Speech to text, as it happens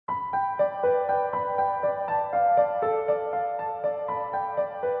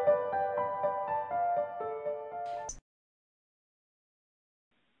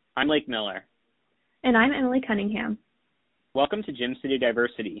I'm Lake Miller. And I'm Emily Cunningham. Welcome to Gym City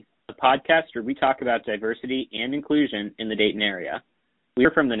Diversity, a podcast where we talk about diversity and inclusion in the Dayton area. We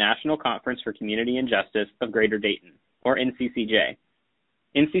are from the National Conference for Community and Justice of Greater Dayton, or NCCJ.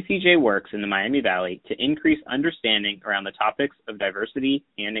 NCCJ works in the Miami Valley to increase understanding around the topics of diversity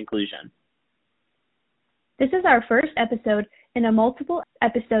and inclusion. This is our first episode in a multiple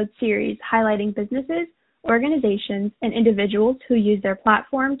episode series highlighting businesses, organizations, and individuals who use their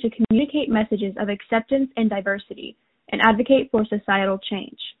platform to communicate messages of acceptance and diversity and advocate for societal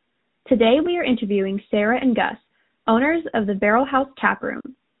change. Today we are interviewing Sarah and Gus, owners of the Barrel House Tap Room.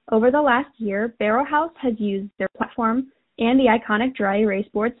 Over the last year, Barrel House has used their platform and the iconic dry erase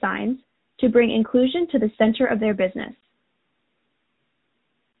board signs to bring inclusion to the center of their business.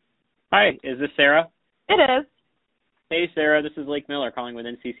 Hi, is this Sarah? It is. Hey Sarah, this is Lake Miller calling with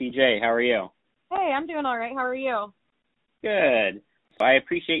NCCJ. How are you? Hey, I'm doing all right. How are you? Good. So I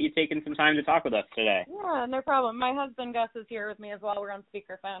appreciate you taking some time to talk with us today. Yeah, no problem. My husband Gus is here with me as well. We're on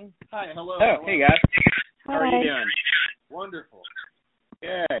speakerphone. Hi, hello. Oh, hello. hey guys. How are Hi. you doing? Wonderful.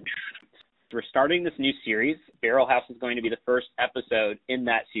 Good. We're starting this new series. Barrel House is going to be the first episode in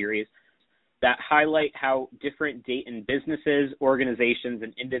that series that highlight how different Dayton businesses, organizations,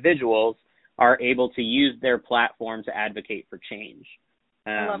 and individuals are able to use their platform to advocate for change.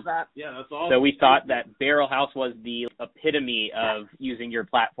 I love that. Yeah, that's awesome. So we thought that Barrel House was the epitome of using your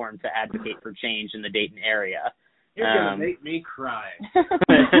platform to advocate for change in the Dayton area. You're going to make me cry.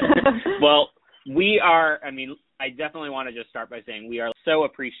 Well, I definitely want to just start by saying we are so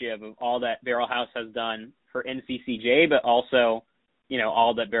appreciative of all that Barrel House has done for NCCJ, but also,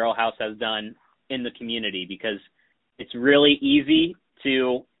 all that Barrel House has done in the community, because it's really easy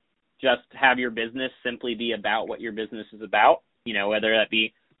to just have your business simply be about what your business is about, whether that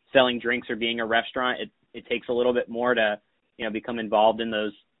be selling drinks or being a restaurant. It takes a little bit more to, become involved in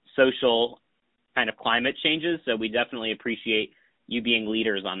those social kind of climate changes. So we definitely appreciate you being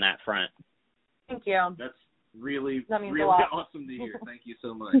leaders on that front. Thank you. That's really, That means really a lot. awesome to hear. Thank you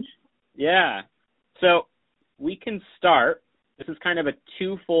so much. Yeah. So we can start. This is kind of a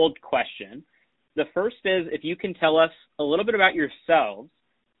twofold question. The first is if you can tell us a little bit about yourselves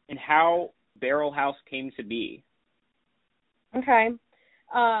and how Barrel House came to be. Okay.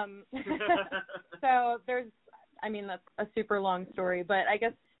 So that's a super long story, but I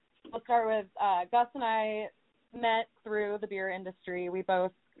guess we'll start with Gus and I met through the beer industry. We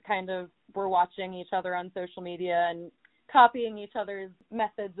both kind of were watching each other on social media and copying each other's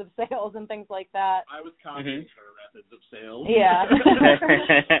methods of sales and things like that. I was copying her methods of sales. Yeah.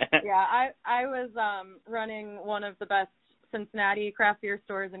 Yeah, I was running one of the best Cincinnati craft beer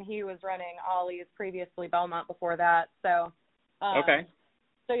stores, and he was running Ollie's, previously Belmont before that. So Okay.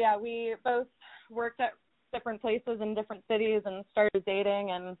 So yeah, we both worked at different places in different cities and started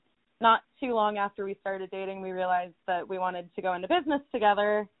dating, and not too long after we started dating, we realized that we wanted to go into business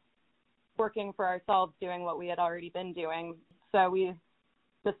together, working for ourselves, doing what we had already been doing. So we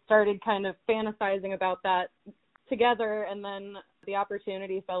just started kind of fantasizing about that together, and then the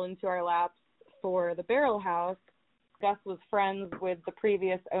opportunity fell into our laps for the Barrel House. Gus was friends with the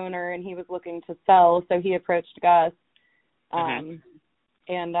previous owner, and he was looking to sell, so he approached Gus.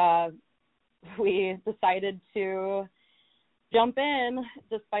 And we decided to jump in,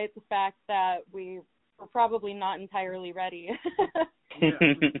 despite the fact that we were probably not entirely ready.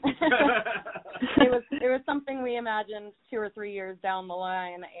 It was something we imagined 2 or 3 years down the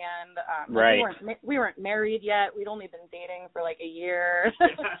line, and right. we weren't married yet. We'd only been dating for like a year.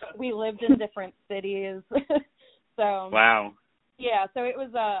 We lived in different cities. So Wow. Yeah, so it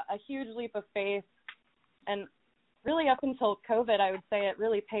was a huge leap of faith, and really up until COVID, I would say it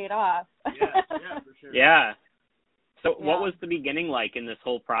really paid off. Yeah, for sure. Yeah. So what was the beginning like in this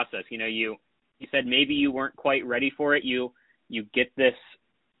whole process? You said maybe you weren't quite ready for it. You get this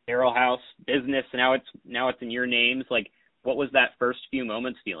Barrel House business, and now it's in your names. Like, what was that first few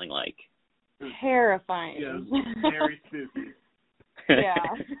moments feeling like? Terrifying. Yeah, very spooky. Yeah.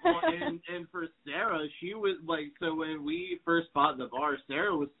 Well, and for Sarah, she was so when we first bought the bar,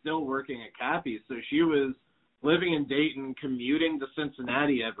 Sarah was still working at Cappy's, so she was living in Dayton, commuting to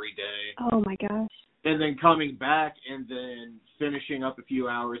Cincinnati every day. Oh my gosh. And then coming back and then finishing up a few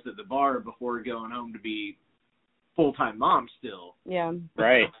hours at the bar before going home to be full-time mom still. Yeah.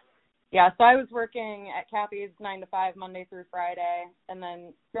 Right. Yeah, so I was working at Cappy's 9 to 5 Monday through Friday, and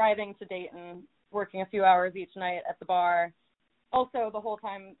then driving to Dayton, working a few hours each night at the bar. Also the whole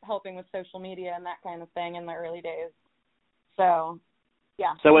time helping with social media and that kind of thing in the early days. So,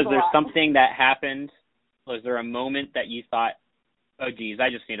 yeah. So was there something that happened? Was there a moment that you thought, oh, geez, I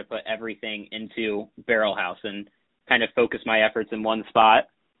just need to put everything into Barrel House and kind of focus my efforts in one spot?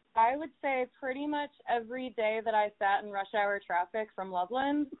 I would say pretty much every day that I sat in rush hour traffic from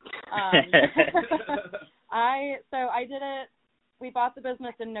Loveland. I did it. We bought the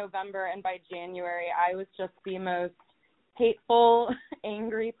business in November, and by January, I was just the most hateful,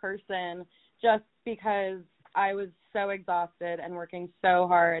 angry person, just because I was so exhausted and working so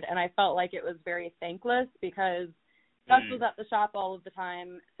hard, and I felt like it was very thankless because Gus was at the shop all of the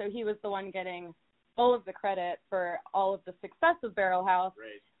time, so he was the one getting all of the credit for all of the success of Barrel House,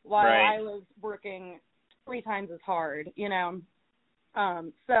 while I was working 3 times as hard, you know.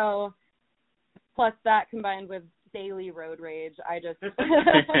 So plus that combined with daily road rage,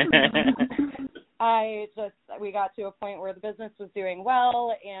 we got to a point where the business was doing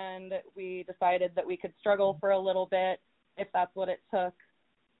well, and we decided that we could struggle for a little bit if that's what it took.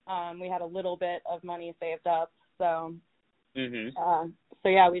 We had a little bit of money saved up, so we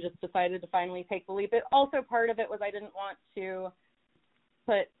just decided to finally take the leap. But also part of it was I didn't want to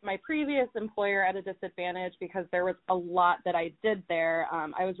put my previous employer at a disadvantage because there was a lot that I did there.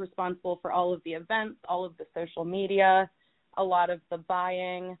 I was responsible for all of the events, all of the social media, a lot of the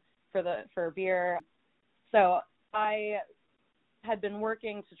buying for beer. So I had been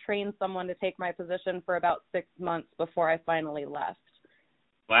working to train someone to take my position for about 6 months before I finally left.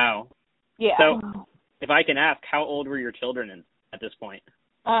 Wow. Yeah. So if I can ask, how old were your children at this point?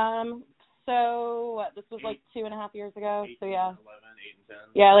 So this was like 2.5 years ago. 8, so yeah. 11, 8 and 10.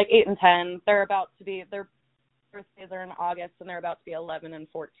 Yeah, like 8 and 10. Their birthdays are in August, and they're about to be 11 and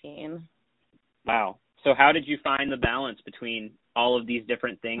 14. Wow. So how did you find the balance between all of these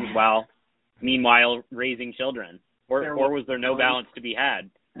different things while meanwhile raising children? Or was there no balance to be had?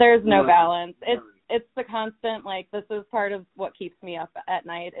 There's no balance. It's the constant, like, this is part of what keeps me up at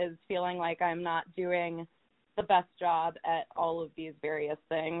night, is feeling like I'm not doing the best job at all of these various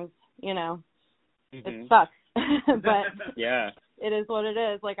things, you know. It sucks. But yeah, it is what it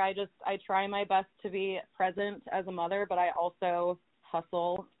is. Like, I try my best to be present as a mother, but I also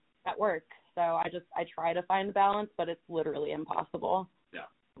hustle at work. So I try to find balance, but it's literally impossible. Yeah.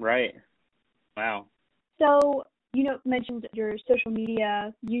 Right. Wow. So, you mentioned your social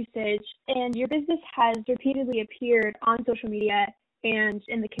media usage, and your business has repeatedly appeared on social media and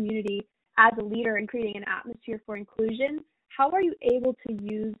in the community as a leader in creating an atmosphere for inclusion. How are you able to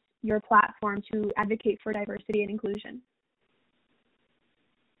use your platform to advocate for diversity and inclusion?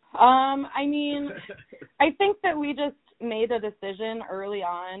 I mean, I think that we just made a decision early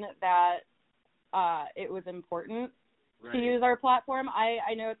on that it was important to use our platform.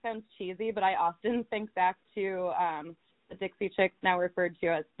 I know it sounds cheesy, but I often think back to the Dixie Chicks, now referred to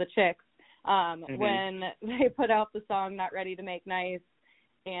as the Chicks, when they put out the song Not Ready to Make Nice,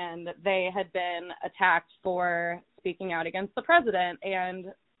 and they had been attacked for speaking out against the president, and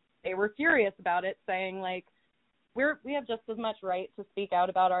they were furious about it, saying, like, we have just as much right to speak out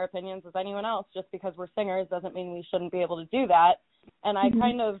about our opinions as anyone else. Just because we're singers doesn't mean we shouldn't be able to do that. And I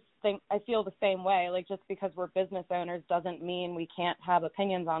kind of I feel the same way. Like, just because we're business owners doesn't mean we can't have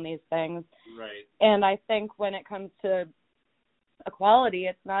opinions on these things. Right. And I think when it comes to equality,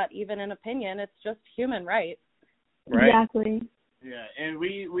 it's not even an opinion. It's just human rights. Right. Exactly. Yeah, and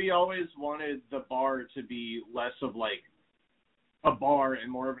we always wanted the bar to be less of like a bar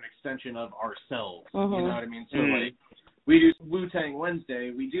and more of an extension of ourselves. You know what I mean? So like, we do Wu-Tang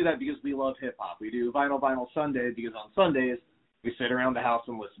Wednesday. We do that because we love hip hop. We do Vinyl Sunday because on Sundays we sit around the house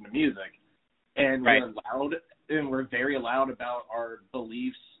and listen to music. And we're loud, and we're very loud about our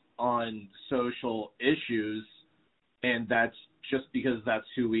beliefs on social issues, and that's just because that's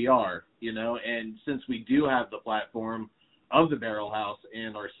who we are, you know? And since we do have the platform of the Barrel House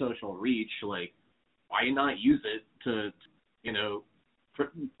and our social reach, like, why not use it to, you know, put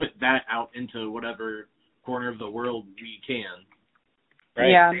that out into whatever corner of the world we can.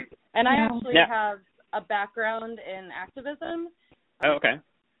 Right. Yeah. And I actually have a background in activism. Oh, okay.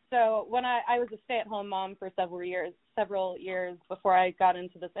 So when I was a stay-at-home mom for several years before I got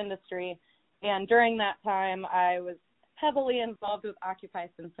into this industry, and during that time I was heavily involved with Occupy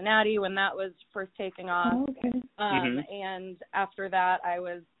Cincinnati when that was first taking off. Oh, okay. And after that, I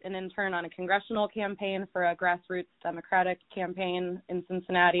was an intern on a congressional campaign for a grassroots Democratic campaign in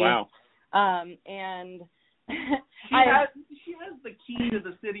Cincinnati. Wow. And she has the key to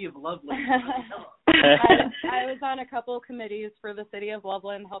the city of Loveland. I was on a couple committees for the city of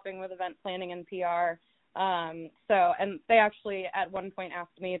Loveland, helping with event planning and PR. And they actually at one point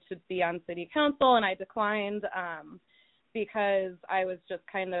asked me to be on city council, and I declined because I was just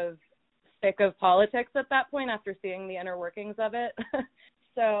kind of sick of politics at that point after seeing the inner workings of it.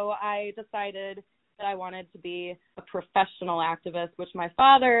 So I decided that I wanted to be a professional activist, which my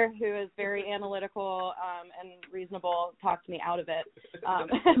father, who is very analytical and reasonable, talked me out of it.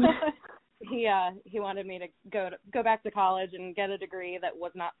 He wanted me to go back to college and get a degree that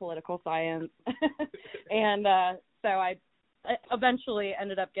was not political science. And so I eventually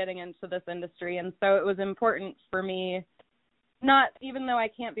ended up getting into this industry. And so it was important for me, not even though I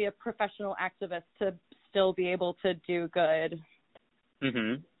can't be a professional activist, to still be able to do good.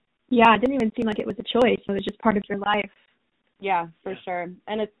 Mhm. Yeah, it didn't even seem like it was a choice. It was just part of your life. Yeah, for sure.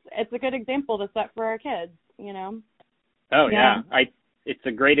 And it's a good example to set for our kids, you know. Oh yeah. It's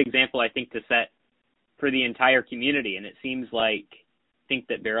a great example, I think, to set for the entire community. And it seems like, I think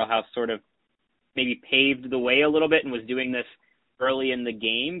that Barrel House sort of maybe paved the way a little bit and was doing this early in the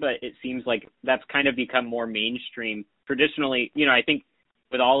game, but it seems like that's kind of become more mainstream. Traditionally, you know, I think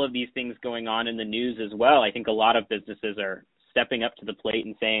with all of these things going on in the news as well, I think a lot of businesses are stepping up to the plate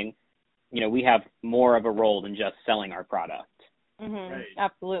and saying, you know, we have more of a role than just selling our product. Mm-hmm. Right.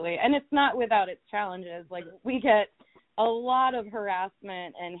 Absolutely. And it's not without its challenges. Like, we get a lot of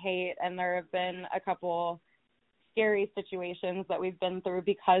harassment and hate, and there have been a couple scary situations that we've been through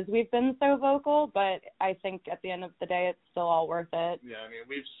because we've been so vocal, but I think at the end of the day, it's still all worth it. Yeah, I mean,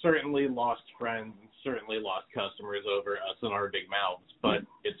 we've certainly lost friends and certainly lost customers over us and our big mouths, but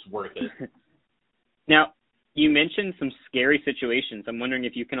it's worth it. Now, you mentioned some scary situations. I'm wondering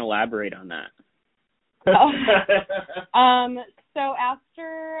if you can elaborate on that. So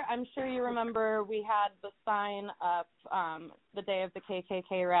after, I'm sure you remember, we had the sign up the day of the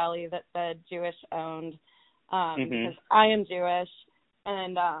KKK rally that said Jewish owned, because I am Jewish.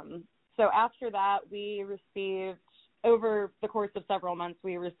 And so after that, we received, over the course of several months,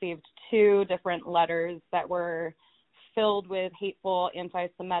 we received 2 different letters that were filled with hateful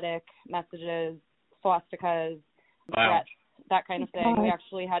anti-Semitic messages, swastikas, threats, that kind of thing. We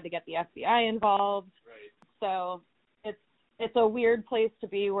actually had to get the FBI involved. Right. So it's a weird place to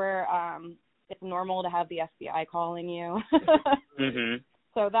be where it's normal to have the FBI calling you.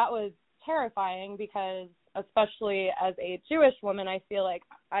 So that was terrifying because, especially as a Jewish woman, I feel like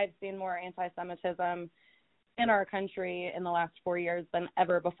I've seen more anti-Semitism in our country in the last 4 years than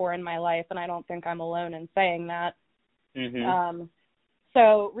ever before in my life, and I don't think I'm alone in saying that.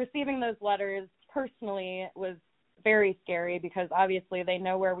 So receiving those letters personally was very scary because obviously they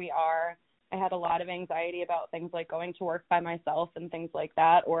know where we are. I had a lot of anxiety about things like going to work by myself and things like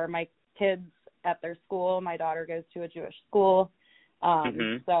that, or my kids at their school. My daughter goes to a Jewish school.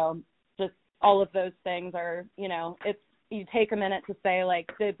 So just all of those things are, you know, you take a minute to say, like,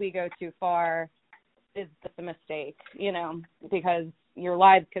 did we go too far? Is this a mistake? You know, because your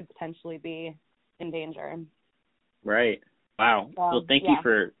lives could potentially be in danger. Right. Wow. Well, thank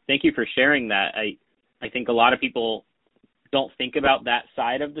you for sharing that. I think a lot of people don't think about that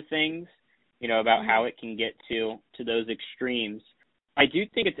side of the things, you know, about how it can get to those extremes. I do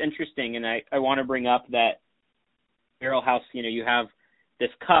think it's interesting, and I want to bring up that Barrel House, you know, you have this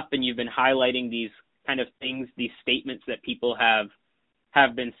cup and you've been highlighting these kind of things, these statements that people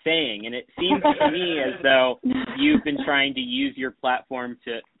have been saying. And it seems to me as though you've been trying to use your platform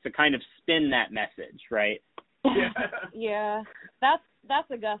to kind of spin that message, right? Yeah,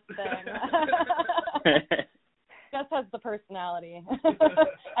 that's a Gus thing. Gus has the personality.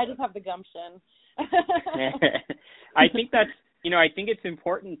 I just have the gumption. I think that's, you know, I think it's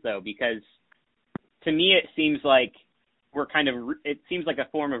important though, because to me it seems like we're kind of, it seems like a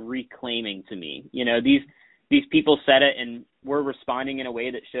form of reclaiming to me. You know, these people said it and we're responding in a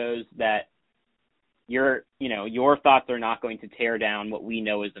way that shows that your thoughts are not going to tear down what we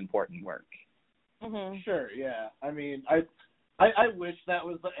know is important work. Sure, yeah. I mean, I wish that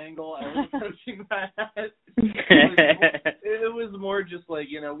was the angle I was approaching that at. It was more just like,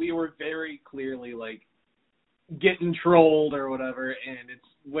 you know, we were very clearly like getting trolled or whatever, and it's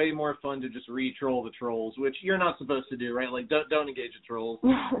way more fun to just re-troll the trolls, which you're not supposed to do, right? Like, don't engage the trolls.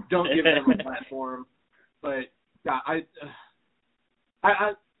 Don't give them a platform. But yeah,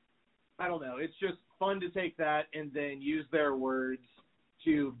 I don't know. It's just fun to take that and then use their words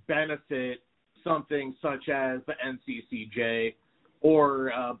to benefit something such as the NCCJ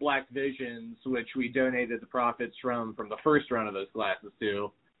or Black Visions, which we donated the profits from the first round of those classes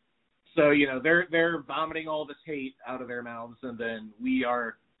to. So, you know, they're vomiting all this hate out of their mouths, and then we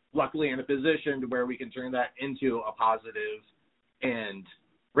are luckily in a position to where we can turn that into a positive and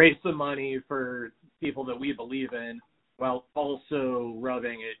raise some money for people that we believe in while also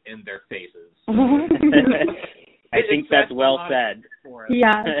rubbing it in their faces. I think that's well said.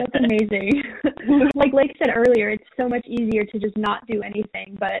 Yeah, that's amazing. Like Lake said earlier, it's so much easier to just not do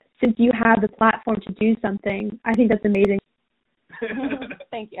anything, but since you have the platform to do something, I think that's amazing.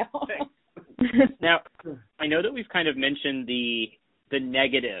 Thank you. Now, I know know that we've kind of mentioned the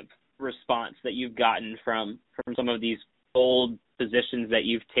negative response that you've gotten from some of these bold positions that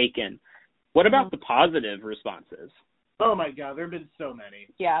you've taken. What about the positive responses? Oh my God, there have been so many.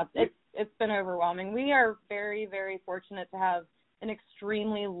 Yeah, it's been overwhelming. We are very, very fortunate to have an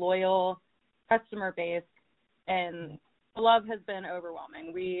extremely loyal customer base, and the love has been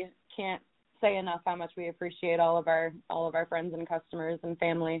overwhelming. We can't say enough how much we appreciate all of our friends and customers and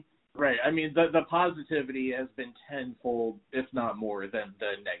family. Right. I mean, the positivity has been tenfold, if not more, than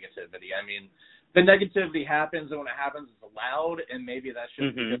the negativity. I mean, the negativity happens, and when it happens, it's loud, and maybe that's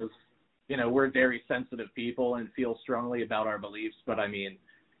just because, you know, we're very sensitive people and feel strongly about our beliefs. But, I mean,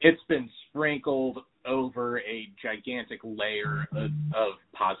 it's been sprinkled over a gigantic layer of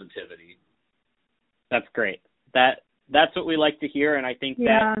positivity. That's great. That's what we like to hear, and I think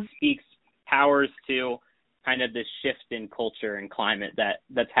that speaks powers to kind of this shift in culture and climate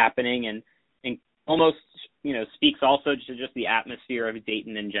that's happening, and almost, you know, speaks also to just the atmosphere of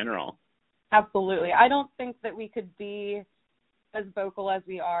Dayton in general. Absolutely. I don't think that we could be as vocal as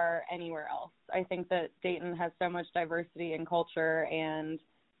we are anywhere else. I think that Dayton has so much diversity in culture and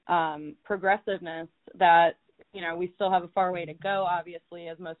progressiveness that, you know, we still have a far way to go, obviously,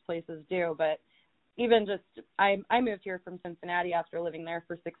 as most places do. But even just, I moved here from Cincinnati after living there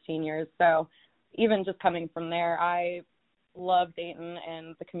for 16 years. So even just coming from there, I love Dayton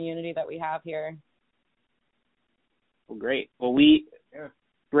and the community that we have here. Well, great. Well, we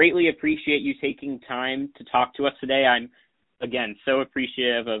greatly appreciate you taking time to talk to us today. I'm, again, so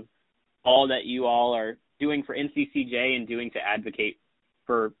appreciative of all that you all are doing for NCCJ and doing to advocate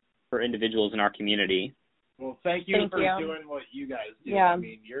for individuals in our community. Well, thank you for doing what you guys do. Yeah. I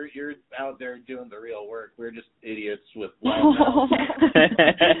mean, you're out there doing the real work. We're just idiots with loud mouths.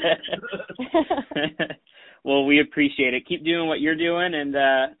 Well, we appreciate it. Keep doing what you're doing, and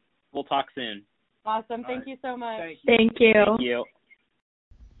we'll talk soon. Awesome. Thank you so much. Thank you. Thank you.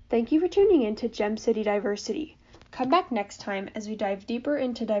 Thank you for tuning in to Gem City Diversity. Come back next time as we dive deeper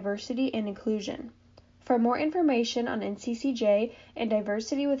into diversity and inclusion. For more information on NCCJ and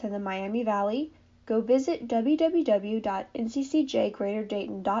diversity within the Miami Valley, go visit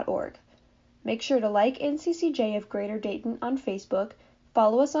www.nccjgreaterdayton.org. Make sure to like NCCJ of Greater Dayton on Facebook,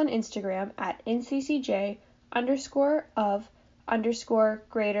 follow us on Instagram at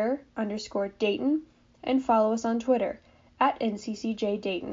NCCJ_of_greater_Dayton, and follow us on Twitter at NCCJ Dayton.